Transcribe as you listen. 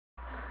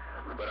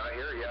but I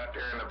hear you out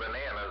there in the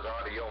bananas,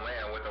 Audio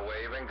Man with a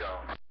wave and go.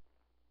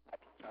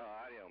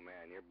 Oh, Audio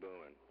Man, you're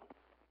booming.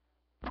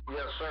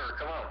 Yes, sir.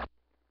 Come on.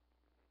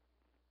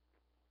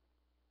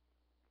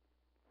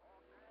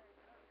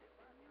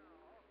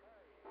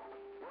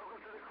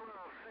 Welcome to the crew.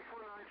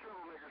 619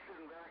 Troublemaker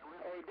sitting back.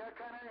 Hey, Duck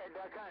Hunter,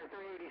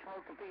 380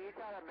 smoking P. You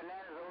thought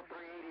Bananas old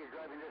 380 is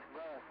driving this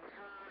bus.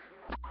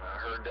 I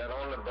heard that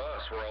on the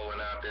bus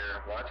rolling out there.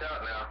 Watch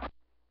out now.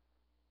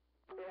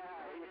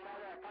 Yeah, you saw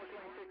that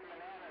 426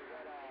 Bananas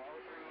that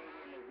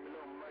 0380 and his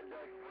little mud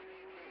duck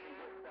taking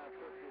this stuff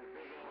with his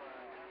big old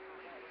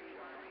feet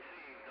on it.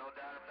 No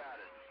doubt about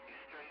it. You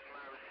straighten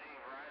my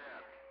receive right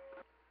up.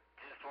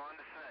 Just wanted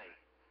to say,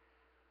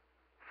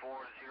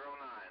 409,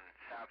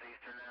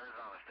 southeastern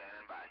Arizona,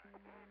 standing by.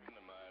 In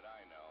the mud,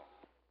 I know.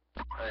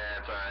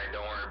 That's all right.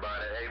 Don't worry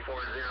about it. Hey,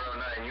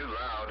 409, you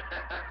loud.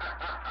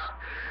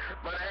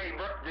 But hey,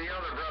 the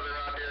other brother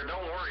out there,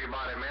 don't worry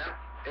about it, man.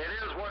 It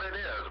is what it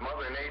is.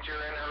 Mother Nature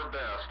in her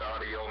best.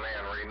 Audio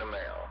Man reading the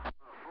mail.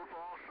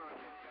 Football Sunday.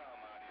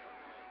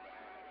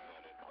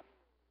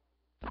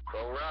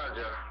 So,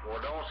 Roger. Well,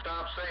 don't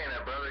stop saying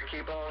it, brother.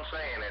 Keep on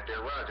saying it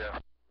there,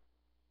 Roger.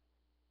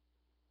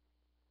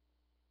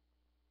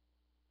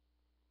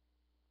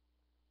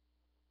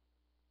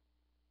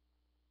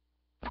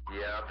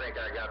 Yeah, I think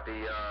I got the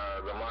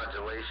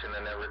modulation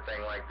and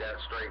everything like that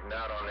straightened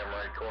out on them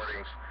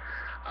recordings.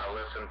 I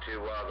listened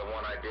to the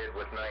one I did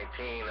with 19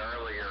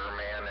 earlier,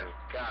 man, and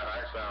God,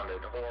 I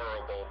sounded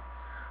horrible.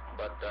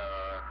 But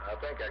I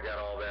think I got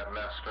all that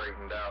mess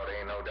straightened out,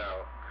 ain't no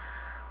doubt.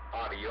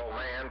 Audio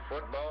Man,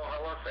 Football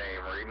Hall of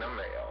Fame, reading the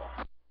mail.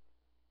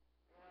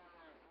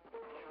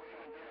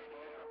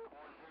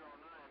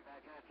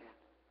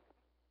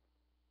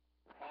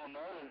 Oh,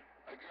 nothing.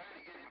 I tried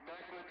to get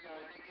back with you.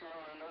 I think you're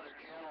on another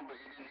channel, but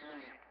you didn't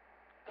hear me.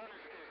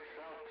 Thundersticks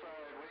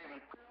outside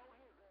waving.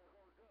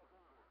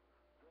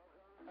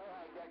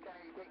 Alright, Duck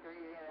Hunter, you take the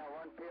reading in that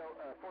 4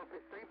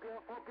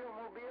 pill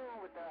mobile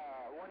with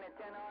 1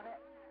 antenna on it.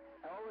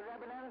 And what was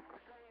that, Bananas?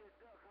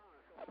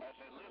 I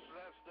said, listen to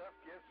that stuff,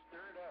 get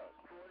stirred up.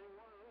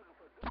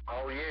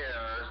 Oh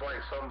yeah, it's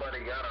like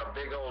somebody got a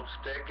big old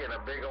stick and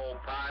a big old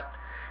pot,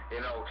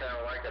 you know, kind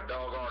of like a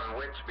doggone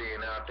witch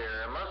being out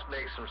there. It must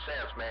make some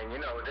sense, man.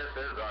 You know, this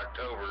is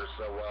October,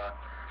 so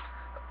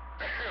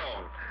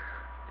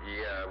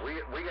yeah,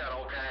 we got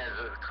all kinds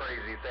of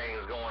crazy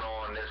things going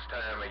on this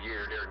time of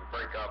year. There,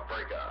 break up.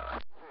 I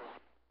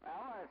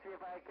want to see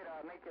if I could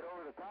make it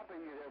over the top of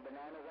you there,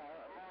 Bananas.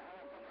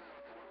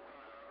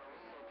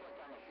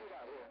 On the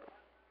shootout here.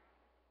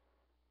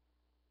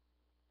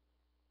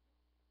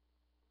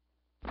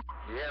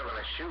 You having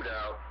a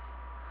shootout?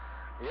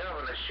 You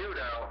having a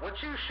shootout?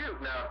 What you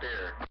shooting out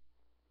there?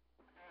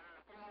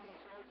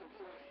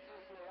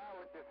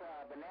 With this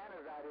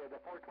Bananas out here, the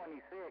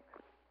 426.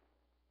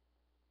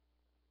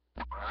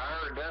 I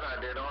heard that I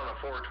did on the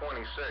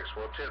 426.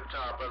 Well, tip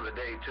top of the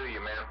day to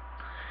you, man.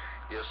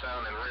 You're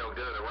sounding real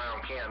good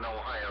around Canton,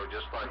 Ohio,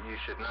 just like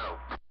you should know.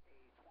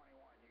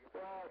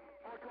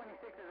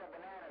 426 is a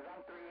Bananas.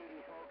 I'm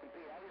 380 smoking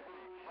P.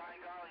 By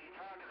golly, you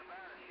talking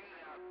about a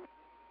shootout.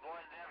 Boy,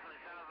 it definitely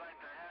sounds like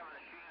they're having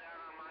a shootout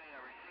on my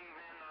receive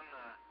in on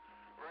the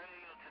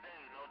radio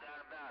today, no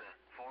doubt about it.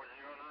 409,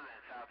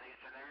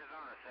 southeastern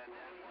Arizona, set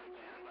that one,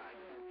 stand by.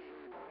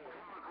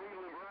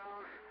 Cleveland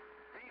Browns.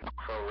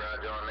 So,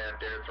 Roger, on that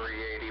there,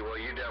 380. Well,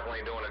 you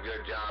definitely doing a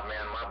good job,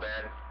 man. My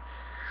bad.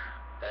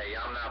 Hey,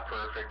 I'm not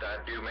perfect. I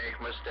do make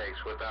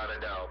mistakes, without a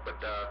doubt.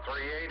 But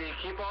 380,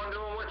 keep on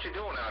doing what you're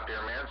doing out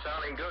there, man.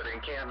 Sounding good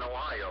in Canton,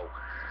 Ohio.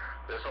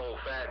 This old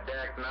fat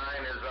DAC 9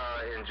 is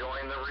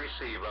enjoying the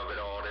receive of it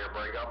all there.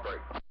 Break up,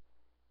 break. We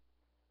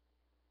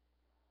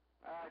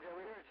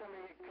heard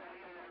somebody that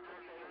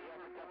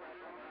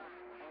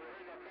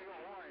big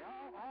old horn.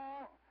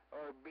 Honk,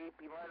 or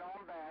beep, you right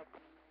on back.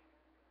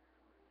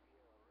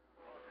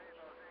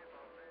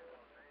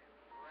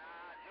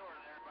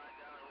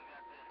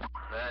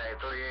 Hey,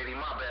 380,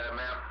 my bad,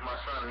 man. My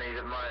son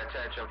needed my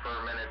attention for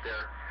a minute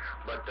there.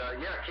 But,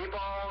 yeah, keep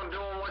on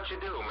doing what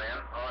you do, man.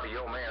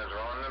 Audio Man's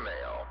running the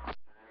mail.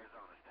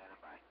 Arizona,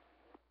 standing by.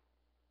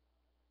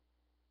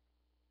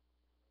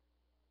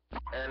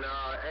 And,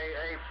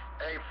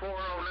 hey,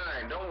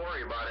 409, don't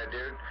worry about it,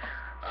 dude.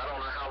 I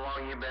don't know how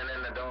long you've been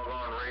in the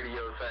doggone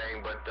radio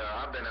thing, but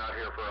I've been out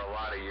here for a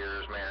lot of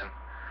years, man.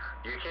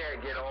 You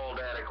can't get all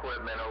that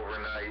equipment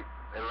overnight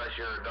unless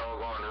you're a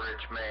doggone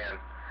rich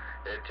man.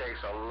 It takes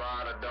a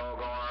lot of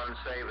doggone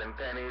saving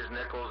pennies,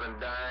 nickels, and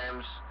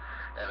dimes,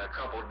 and a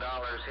couple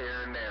dollars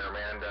here and there,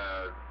 man,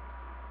 to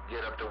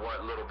get up to what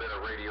little bit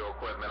of radio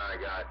equipment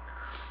I got.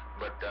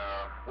 But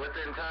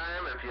within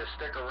time, if you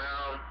stick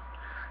around,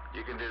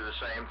 you can do the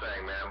same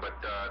thing, man. But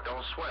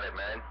don't sweat it,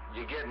 man.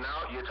 You're getting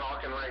out, you're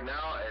talking right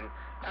now, and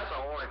that's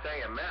the only thing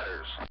that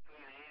matters.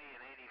 Between 80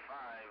 and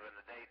 85 in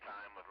the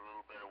daytime with a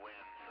little bit of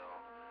wind, so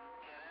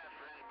can't ask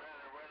for any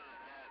better weather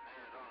than that in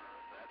Arizona.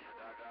 That's for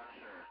doggone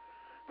sure.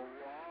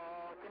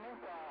 Walking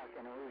and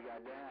talking, we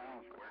got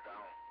down. We're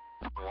down.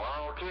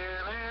 Walking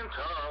and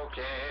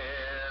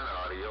talking,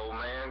 Audio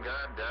Man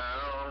got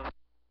down.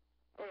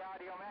 Hey,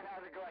 Audio Man,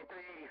 how's it going?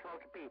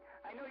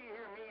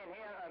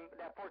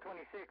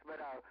 426,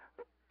 but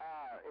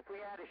if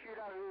we had a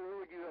shootout, who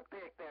would you have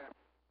picked there?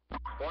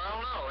 Well, I don't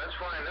know. Let's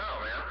find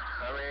out, man.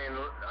 I mean,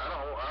 I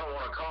don't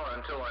want to call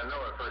it until I know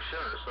it for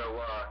sure. So,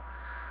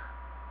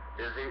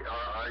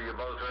 are you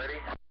both ready?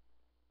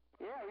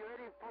 Yeah, you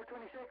ready,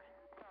 426?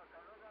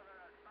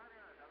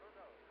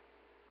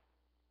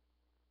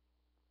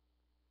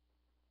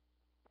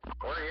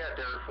 Where are you at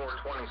there,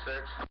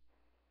 426?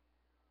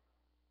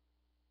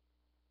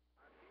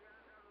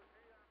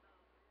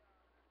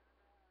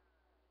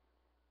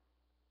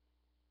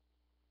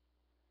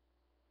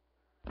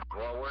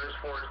 Well, where's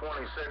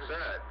 426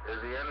 at? Is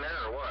he in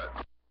there or what?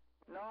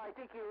 No, I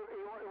think he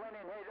went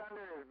and hid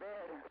under his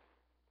bed.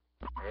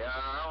 Yeah,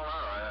 I don't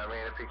know. I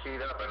mean, if he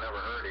keyed up, I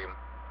never heard him.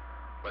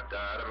 But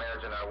I'd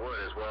imagine I would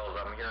as well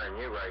as I'm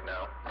hearing you right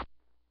now.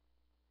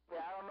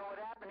 Yeah, I don't know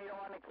what happened. He don't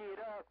want to key it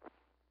up.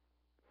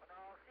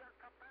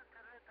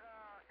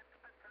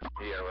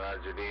 Yeah,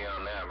 Roger D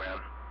on that, man.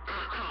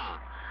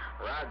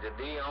 Roger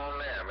D on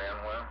that, man.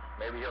 Well,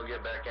 maybe he'll get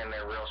back in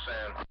there real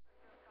soon.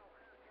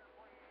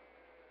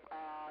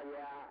 Yeah,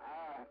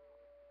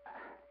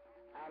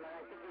 I mean,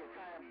 I think he was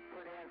trying to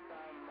put in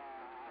some,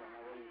 I don't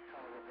know what he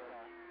called it,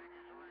 but,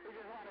 we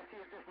just want to see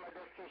if this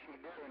modification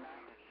is good or not.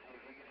 See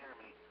if you can hear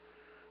me.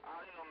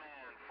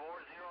 Audioman 409,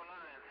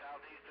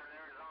 southeastern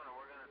Arizona.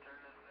 We're going to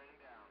turn this thing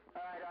down. All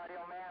right,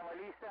 Audio Man. Well,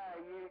 at least,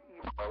 you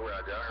Oh,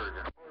 Roger, I heard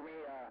you. for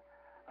me,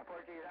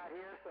 unfortunately, you're not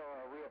here,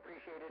 so we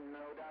appreciate it,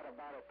 no doubt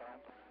about it,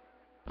 though.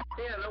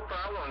 Yeah, no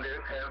problem, dude.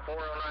 And 409,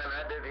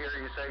 I did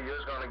hear you say you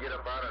was going to get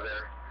up out of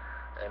there.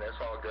 And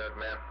it's all good,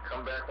 man.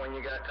 Come back when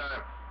you got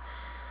time.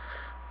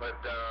 But,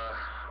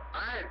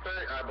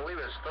 I believe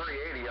it's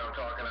 380 I'm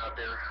talking out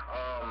there.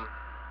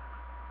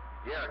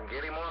 Yeah,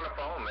 get him on the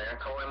phone, man.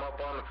 Call him up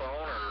on the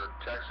phone or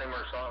text him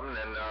or something.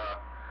 And,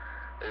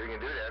 if you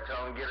can do that,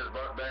 tell him to get his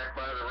butt back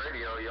by the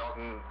radio. Y'all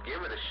can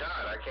give it a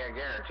shot. I can't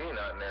guarantee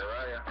nothing there,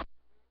 right?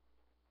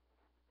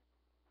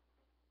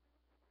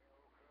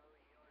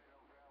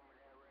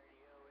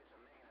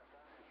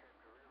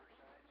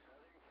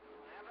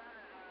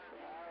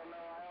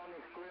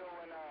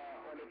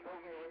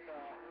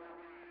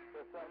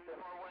 Something.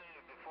 More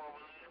waves before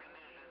we lose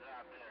conditions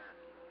out there.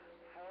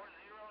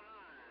 409,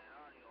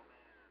 Audio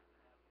Man.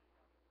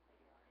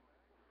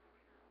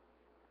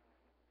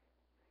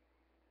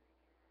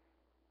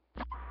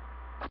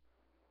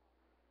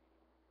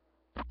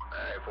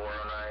 Hey,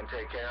 409,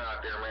 take care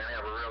out there, man.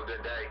 Have a real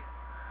good day.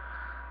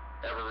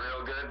 Have a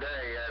real good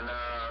day. And,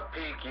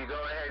 Peak, you go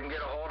ahead and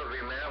get a hold of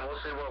him, man.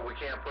 We'll see what we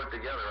can't put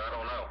together. I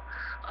don't know.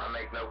 I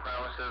make no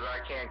promises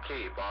I can't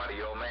keep.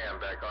 Audio Man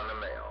back on the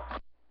mail.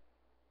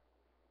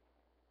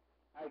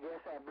 I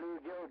guess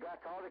Blue Joe got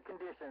all the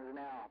conditions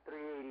now.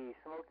 380,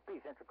 Smoke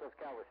Peace, Central Coast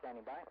Cowboy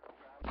standing by.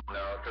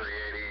 No, 380,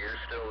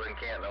 you're still in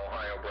Canton,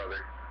 Ohio,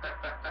 brother.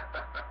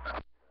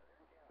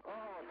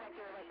 Oh, thank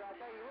you very much. I'll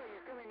tell you what,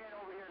 you're coming in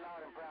over here loud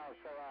and proud.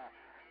 So,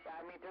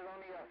 I mean, there's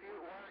only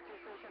one or two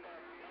stations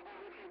that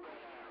double with you, but,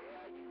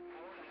 yeah, you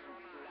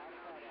loud and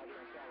proud out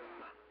here in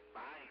California.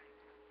 Bye.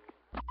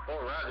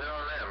 Well, Roger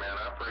on that, man.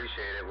 I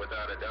appreciate it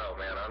without a doubt,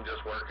 man. I'm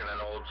just working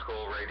an old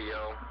school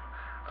radio.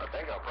 I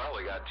think I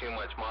probably got too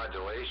much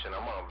modulation.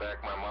 I'm going to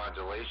back my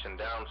modulation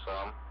down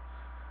some.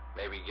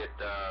 Maybe get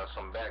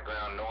some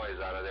background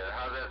noise out of there.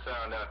 How's that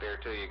sound out there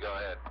to you? Go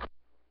ahead.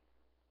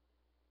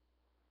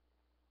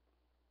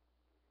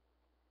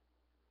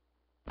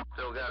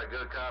 Still got a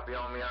good copy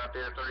on me out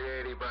there,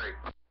 380 break.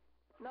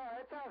 No,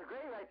 that sounds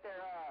great right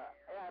there.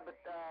 Yeah, but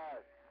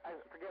I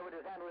forget what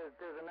his handle is.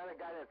 There's another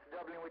guy that's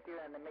doubling with you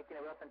and then making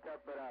it rough and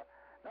tough. But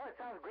no, it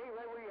sounds great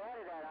right where you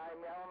had it at. I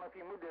mean, I don't know if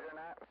you moved it or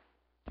not.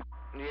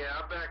 Yeah,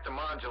 I backed the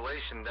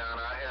modulation down.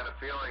 I had a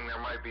feeling there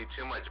might be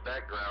too much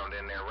background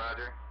in there,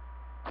 Roger.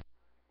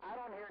 I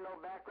don't hear no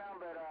background,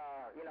 but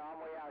you know,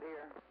 I'm way out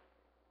here.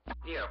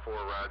 Yeah, 4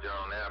 Roger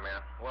on that,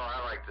 man. Well,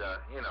 I like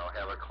to, you know,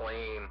 have a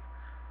clean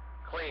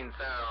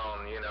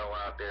sound, you know,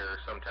 out there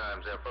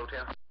sometimes.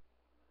 FO10.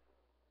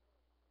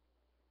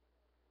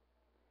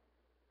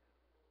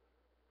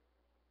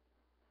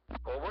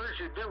 Well, where'd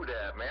you do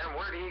that, man?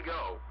 Where'd he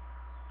go?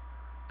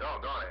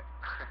 Doggone it.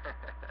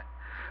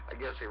 I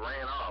guess he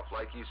ran off.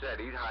 Like you said,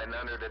 he's hiding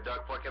under the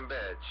duck fucking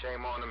bed.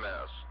 Shame on the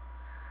mess.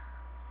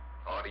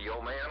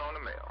 Audio Man on the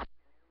mail.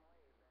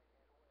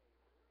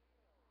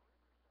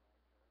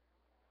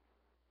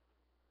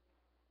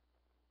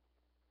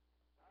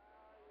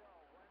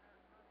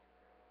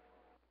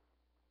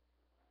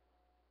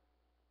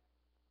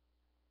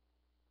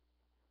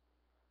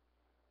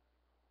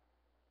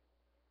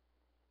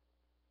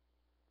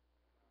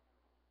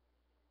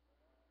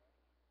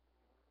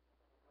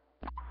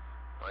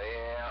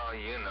 Well,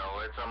 you know,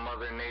 it's a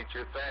Mother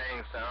Nature thing.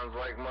 Sounds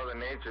like Mother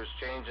Nature's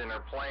changing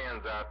her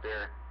plans out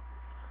there.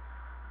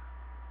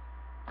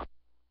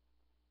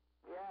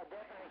 Yeah,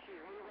 definitely. She's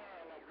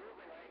moving and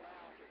grooving right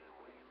now. She's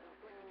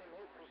swinging them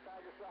hips from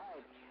side to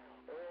side.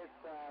 It's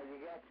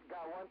you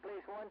got one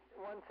place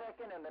one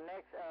second and the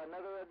next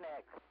another the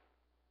next.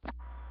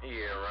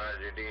 Yeah,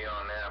 Roger D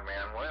on that,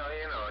 man. Well,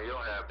 you know,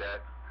 you'll have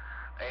that.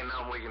 Ain't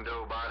nothing we can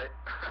do about it.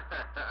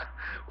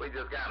 We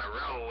just gotta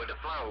roll with the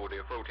flow,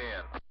 the 410.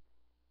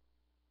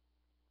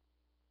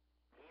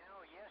 You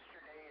know,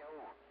 yesterday,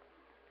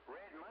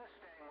 Red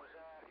Mustang was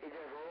out. You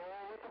just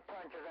roll with the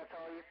punches, that's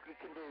all you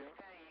can do.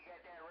 Hey, you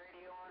got that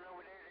radio on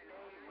over there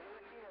today,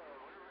 Milwaukee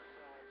or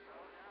Riverside? No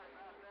doubt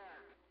about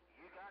that.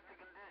 You got the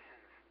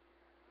conditions.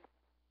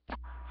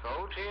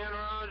 410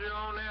 Roger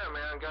on that,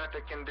 man. Got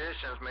the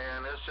conditions,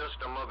 man. It's just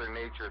a Mother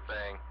Nature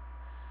thing.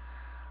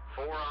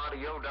 4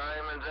 audio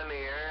diamonds in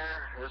the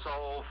air. This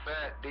old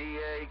fat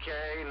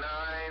DAK9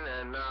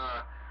 and,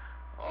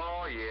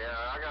 oh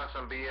yeah, I got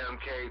some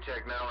BMK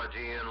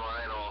technology in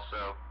line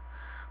also.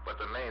 But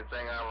the main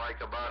thing I like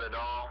about it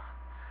all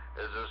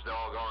is this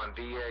doggone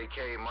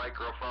DAK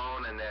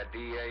microphone and that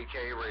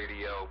DAK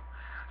radio.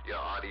 Your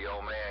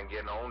audio man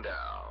getting on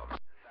down.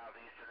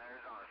 Southeastern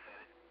Arizona,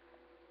 City.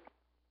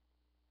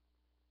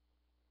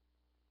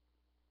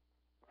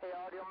 Hey,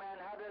 Audio Man,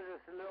 how does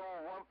this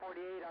little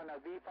 148 on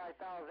a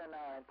V5000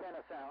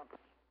 antenna sound?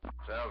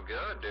 Sounds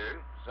good, dude.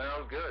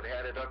 Sounds good.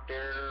 Had it up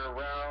there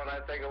around,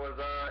 I think it was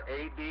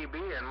 8 dB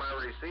in my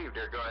receive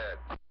there. Go ahead.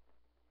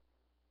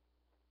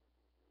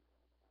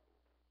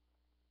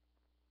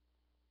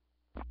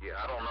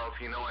 Yeah, I don't know if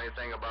you know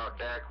anything about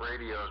DAC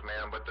radios,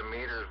 man, but the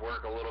meters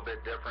work a little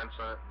bit different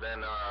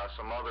than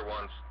some other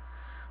ones.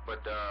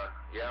 But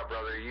yeah,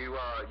 brother, you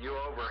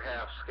over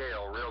half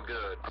scale real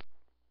good.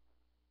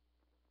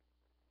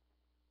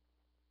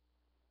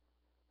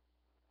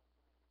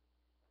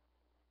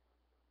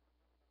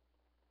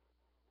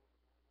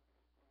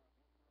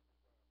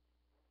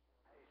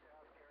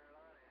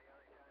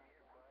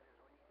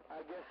 I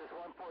guess this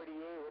 148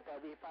 with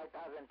that V5000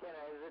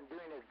 antenna isn't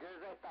doing as good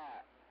as I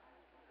thought.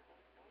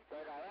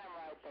 But I am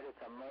right that it's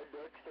a mud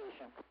duck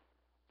station.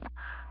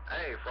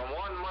 Hey, from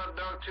one mud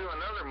duck to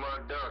another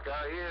mud duck,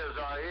 I is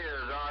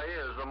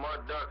the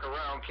mud duck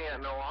around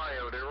Canton,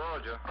 Ohio, there,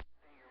 Roger.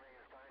 You're making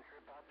a fine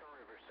trip out to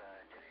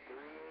Riverside.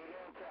 380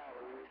 in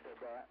Cali, said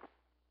that.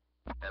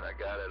 And I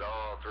got it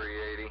all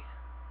 380.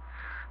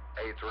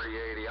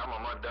 A380. I'm a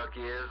mud duck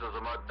is, as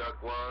a mud duck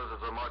was,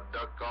 as a mud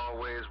duck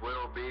always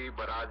will be,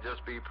 but I'd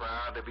just be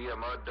proud to be a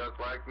mud duck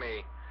like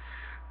me.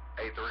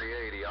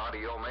 A380,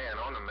 audio man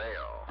on the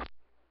mail.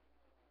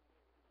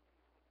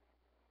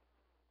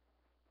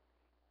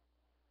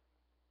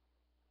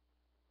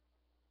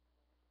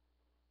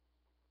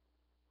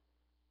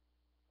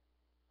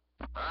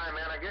 Alright,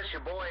 man, I guess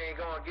your boy ain't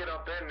gonna get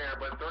up in there,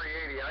 but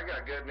 380, I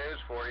got good news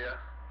for you.